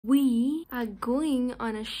We are going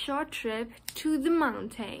on a short trip to the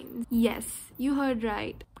mountains. Yes, you heard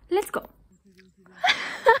right. Let's go.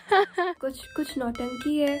 कुछ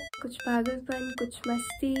नौटंकी है, कुछ पागलपन, कुछ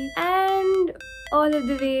मस्ती and all of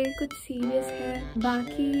the way कुछ serious है.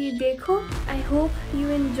 बाकी देखो. I hope you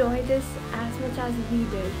enjoy this as much as we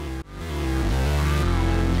did.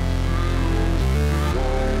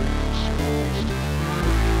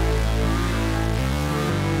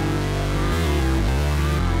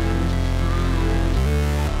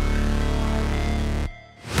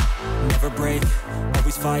 Never break,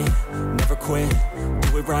 always fight, never quit,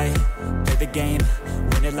 do it right, play the game,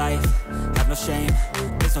 win it life, have no shame,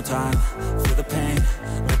 there's no time, feel the pain,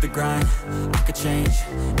 live the grind, I could change,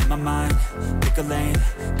 in my mind, pick a lane,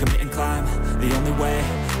 commit and climb, the only way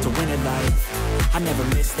to win it life, I never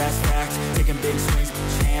miss, that's fact, taking big swings,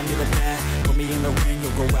 put your hand to the bat, put me in the ring,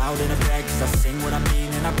 you'll go out in a bag, cause I sing what I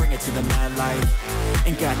mean and I bring it to the mad light,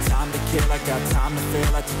 ain't got time to kill, I got time to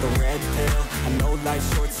feel, I took the red pill, I know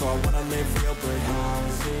life's short so I wanna live real, but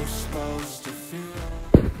how's it supposed to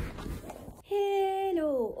feel?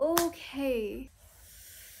 Hello, okay.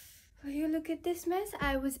 You look at this mess.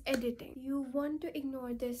 I was editing. You want to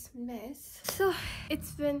ignore this mess. So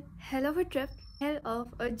it's been hell of a trip, hell of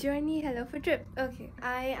a journey, hell of a trip. Okay,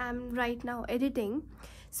 I am right now editing,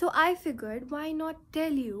 so I figured why not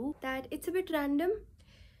tell you that it's a bit random.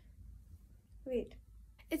 Wait,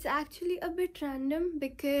 it's actually a bit random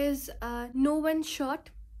because no one shot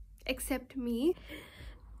except me.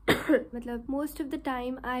 मतलब most of the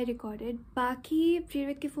time I recorded. बाकी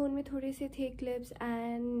प्रियव्रत के phone में थोड़े से थे clips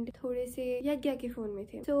and थोड़े से यज्ञा के फ़ोन में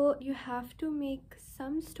थे. So you have to make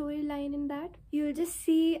some storyline in that. You'll just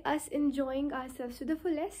see us enjoying ourselves to the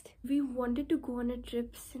fullest. We wanted to go on a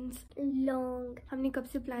trip since long. हमने कब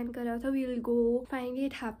से plan कर रहा था we'll go. Finally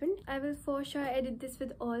it happened. I will for sure edit this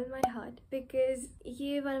with all my heart because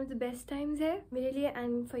ये one of the best times है मेरे लिए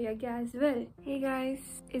and for Yagya as well. Hey guys,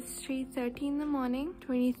 it's 3:30 in the morning,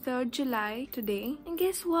 23rd July today, and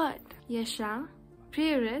guess what? Yesha,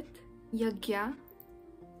 Priyavrat, Yagya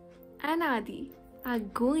and Aadi are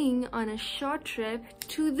going on a short trip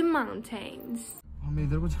to the mountains. हमें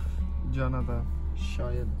इधर कुछ जाना था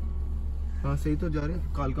शायद. हाँ सही तो जा रहे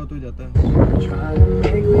हैं. कालका तो जाता है.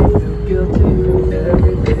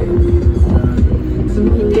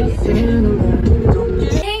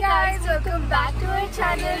 Hey guys, welcome back to our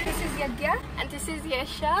channel. This is Yagya and this is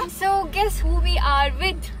Yesha. So guess who we are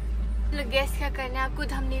with? Look, guess क्या करना है आपको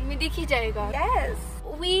thumbnail में दिख ही जाएगा. Yes,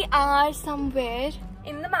 we are somewhere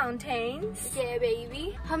in the mountains. Yeah baby.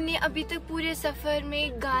 हमने अभी तक पूरे सफर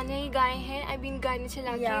में गाने ही गाए हैं. I mean गाने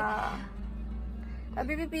चला के.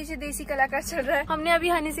 अभी भी पीछे देसी कलाकार चल रहा है. हमने अभी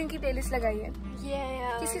हनी सिंह की प्लेलिस्ट लगाई है.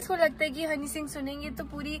 किसी को लगता है कि हनी सिंह सुनेंगे तो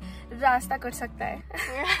पूरी रास्ता कर सकता है.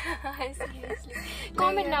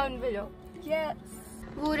 Comment down below. यस.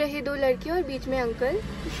 वो रहे दो लड़के और बीच में अंकल.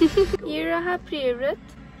 ये रहा प्रियव्रत,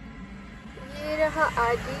 ये रहा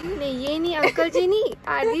आदि. नहीं ये नहीं, अंकल जी नहीं,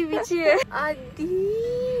 आदि पीछे है. आदि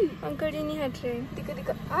अंकल जी नहीं हट रहे. दिखा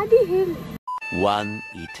दिखा आदि हिल. One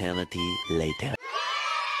eternity later.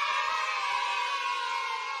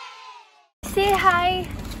 Say hi.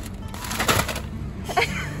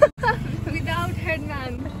 Without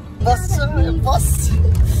headband. बस.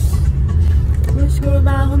 मुझको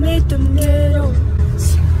बाहों में तुम गिरो,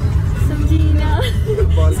 समझी ना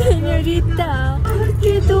सेñorita,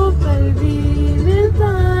 कि दो पल भी मिल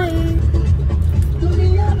पाए.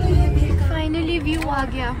 Finally व्यू आ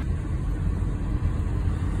गया.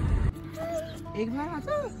 एक बार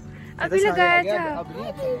आता. अभी लगाया था.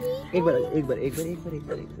 एक बार.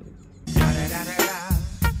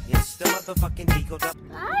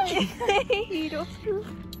 हीरो.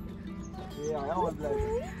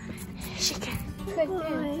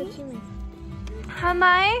 हम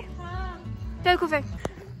आए. चल को फेंक.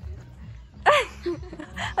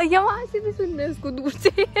 यहाँ से भी सुन रहे हैं उसको दूर से.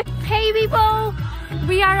 Hey people,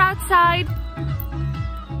 we are outside.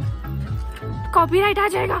 Copyright आ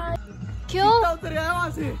जाएगा. क्यों?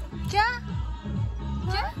 क्या?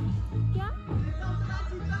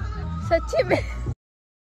 सच्ची में?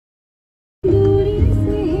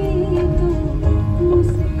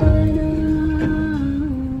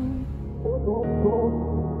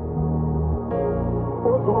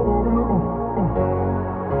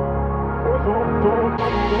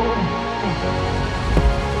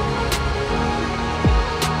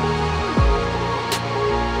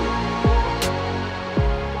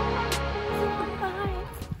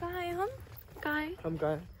 हम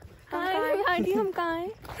कहाँ हैं? आंटी हम कहाँ हैं?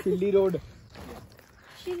 Shilli road.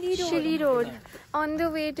 Shilly Road, on the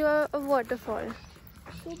way to a waterfall.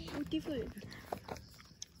 So beautiful.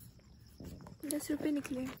 ₹10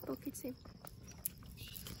 निकले पॉकेट से।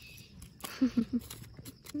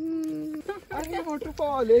 अरे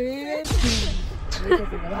वाटरफॉल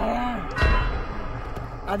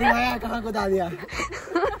आदि भाई कहाँ को दिया?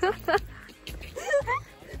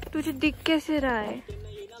 तुझे दिख कैसे रहा है?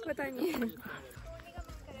 पता नहीं।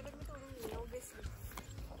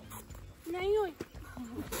 नहीं हो।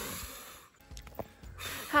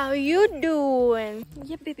 How you doing?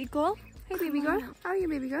 ये baby girl. Hey baby girl. How are you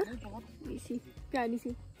baby girl? Easy. प्यारी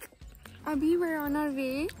सी। अभी we're on our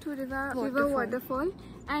way to river waterfall.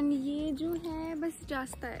 And ये जो है बस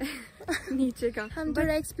रास्ता है नीचे का। हम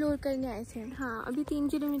थोड़ा एक्सप्लोर करने आए थे। हाँ, अभी 3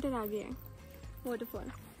 किलोमीटर आगे है वाटरफॉल।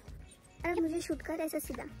 अब मुझे शूट कर ऐसा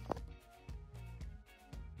सीधा।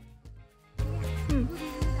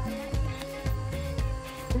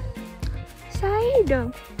 साइड।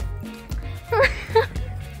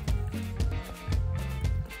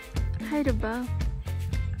 हाय रब्बा।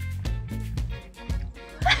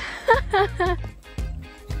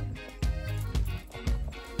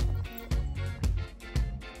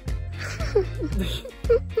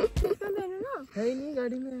 है ही नहीं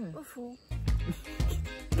गाड़ी में। ओफो।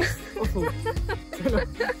 ओफो।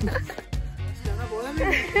 चलो बोला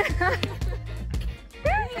मैंने।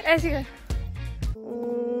 ऐसे कर।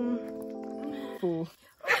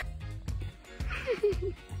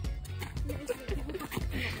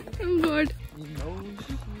 I'm bored.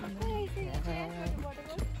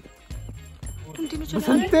 तुम तीनों चलो।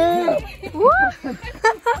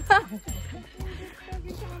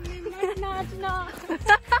 नाचना।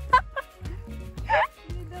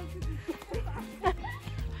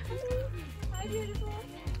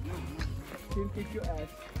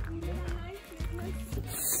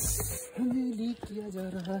 किया जा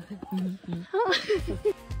रहा है।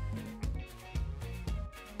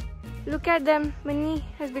 Look at them. Minnie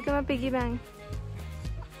has become a piggy bank.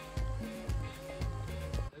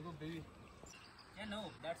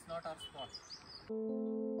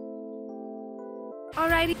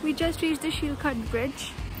 Alrighty, we just reached the Shilkhat bridge.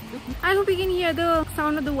 I hope you can hear the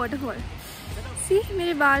sound of the waterfall. See,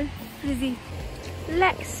 मेरे बाल frizzy.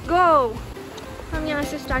 Let's go. हम यहाँ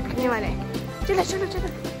से स्टार्ट करने वाले हैं। चलो चलो चलो।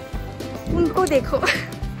 उनको देखो।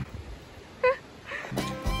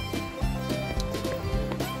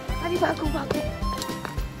 अरे भागो भागो।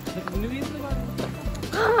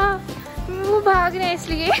 हाँ, वो भाग रहे हैं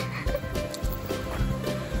इसलिए।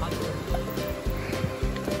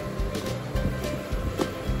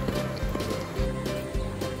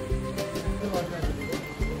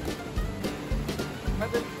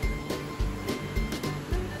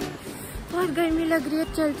 बहुत गर्मी लग रही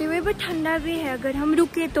है चलते हुए, बट ठंडा भी है अगर हम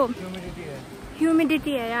रुके तो।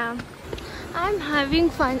 ह्यूमिडिटी है यार। I am having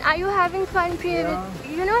fun. Are you having fun Priyavrat?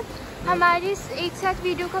 You know, हमारी एक साथ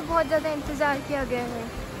वीडियो का बहुत ज़्यादा इंतज़ार किया गया है।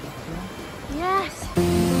 यस।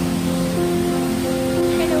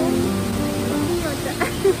 हेलो।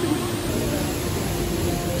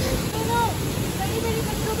 बड़ी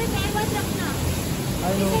बच्चों पे पैर मत रखना।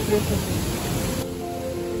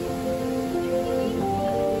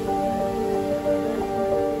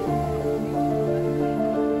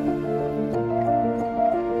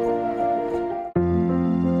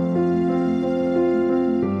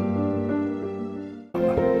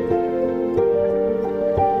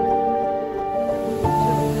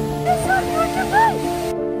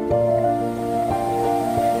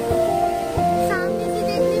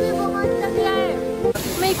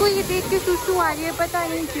 को ये देख के सुसु आ रही है, पता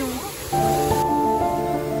नहीं क्यों।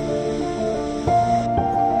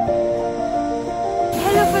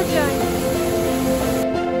 Hello Farzan.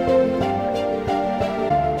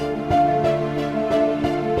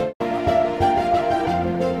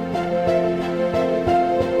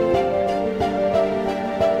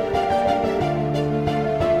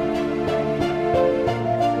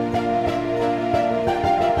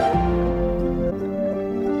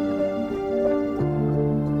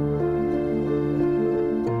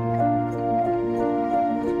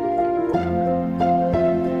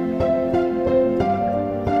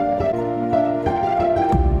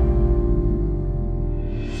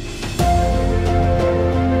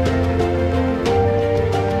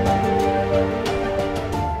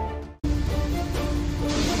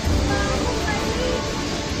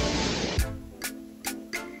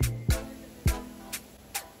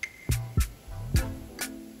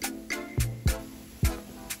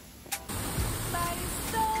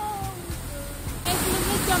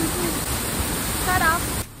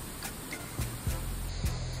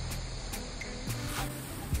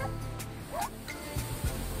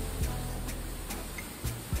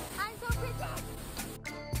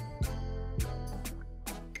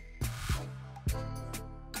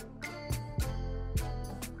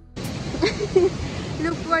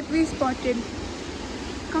 Look what we spotted.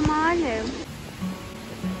 कमाल है.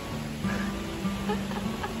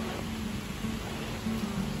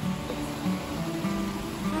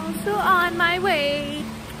 Also on my way.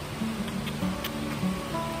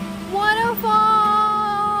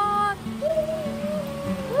 Waterfall.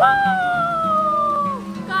 Wow!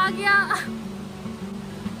 Yagya.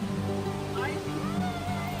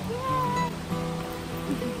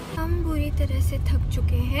 हम बुरी तरह से थक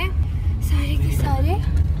चुके हैं, सारे के सारे.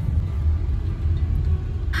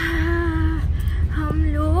 हम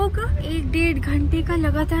लोग 1-1.5 घंटे का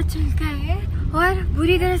लगातार चल के आए और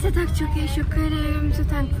बुरी तरह से थक चुके हैं. शुक्र है, आई एम सो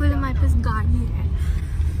थैंकफुल हमारे पास गाड़ी है.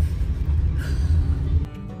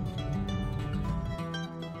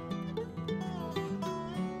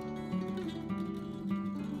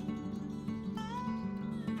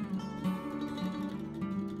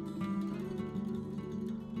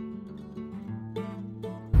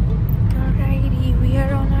 We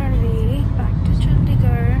are on our way back to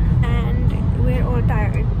Chandigarh and we're all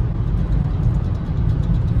tired.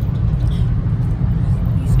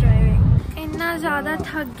 He's driving. इतना ज़्यादा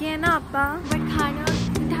थक गए ना आपा, बट खाना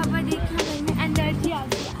ढाबा देख के घर में एनर्जी आ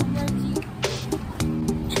गई.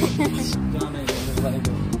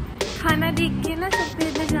 खाना देख के ना सब पे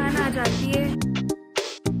जान आ जाती है.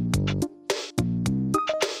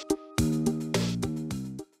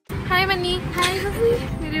 हाय मन्नी. हाय बबू.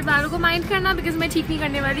 मेरे बालों को माइंड करना बिकॉज मैं ठीक नहीं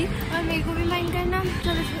करने वाली, और मेरे को भी माइंड करना.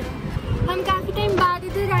 चलो छोड़ो, हम काफी टाइम बाद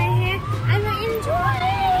इधर आए हैं एंड आई एंजॉय.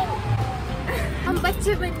 हम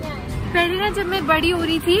बच्चे बन गए. पहले ना जब मैं बड़ी हो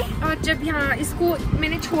रही थी और जब यहाँ इसको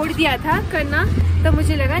मैंने छोड़ दिया था करना, तब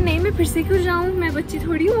मुझे लगा नहीं मैं फिर से क्यों जाऊँ, मैं बच्ची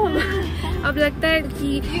थोड़ी हूँ. अब लगता है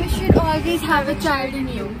कि you should always have a child in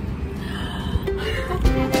you.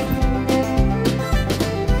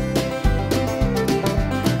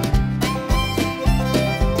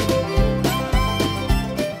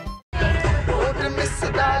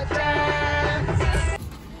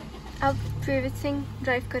 अब प्रियव्रत सिंह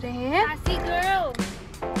ड्राइव कर रहे हैं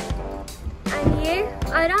एंड ये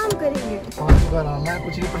आराम करेंगे. आराम है,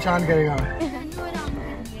 कुछ नहीं परेशान करेगा.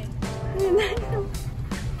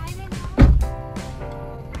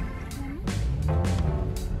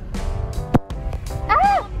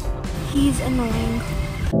 He's annoying.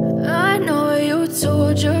 I know you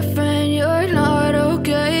told your friend you're not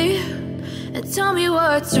okay, and tell me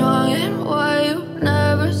what's wrong and why you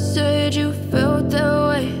never said you felt that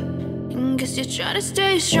way. Guess you're trying to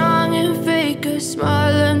stay strong and fake a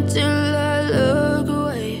smile until I look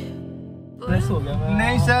away.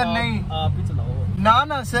 नहीं sir, नहीं. आप ही चलाओ. ना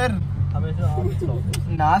ना sir, हमेशा आप ही चलाओ.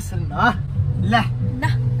 ना सर, ना. ले ना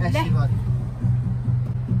ऐसी बात.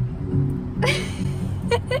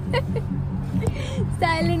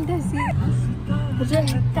 साइलेंट हंसी.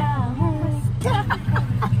 रहता हूँ.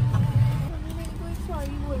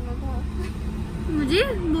 सॉरी बोलना था मुझे.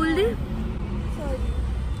 बोल दे सॉरी.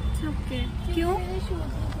 ओके. क्यों? मैंने शूट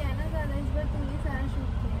नहीं किया ना ज़्यादा, इस बार तुमने सारा शूट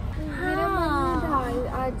किया. मेरा मन था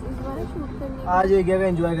आज इस बार शूट करने. आज ये क्या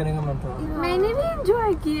एंजॉय करेंगे मन तो. मैंने भी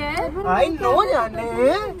एंजॉय किया है. आई नो जाने.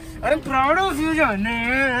 अरे प्राउड ऑफ यू जाने.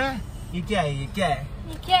 ये क्या है, ये क्या है,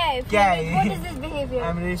 क्या है? क्या है? What is this behavior?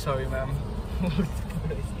 I'm really sorry, ma'am.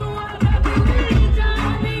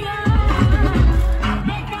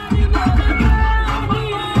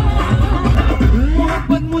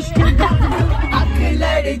 मुश्किल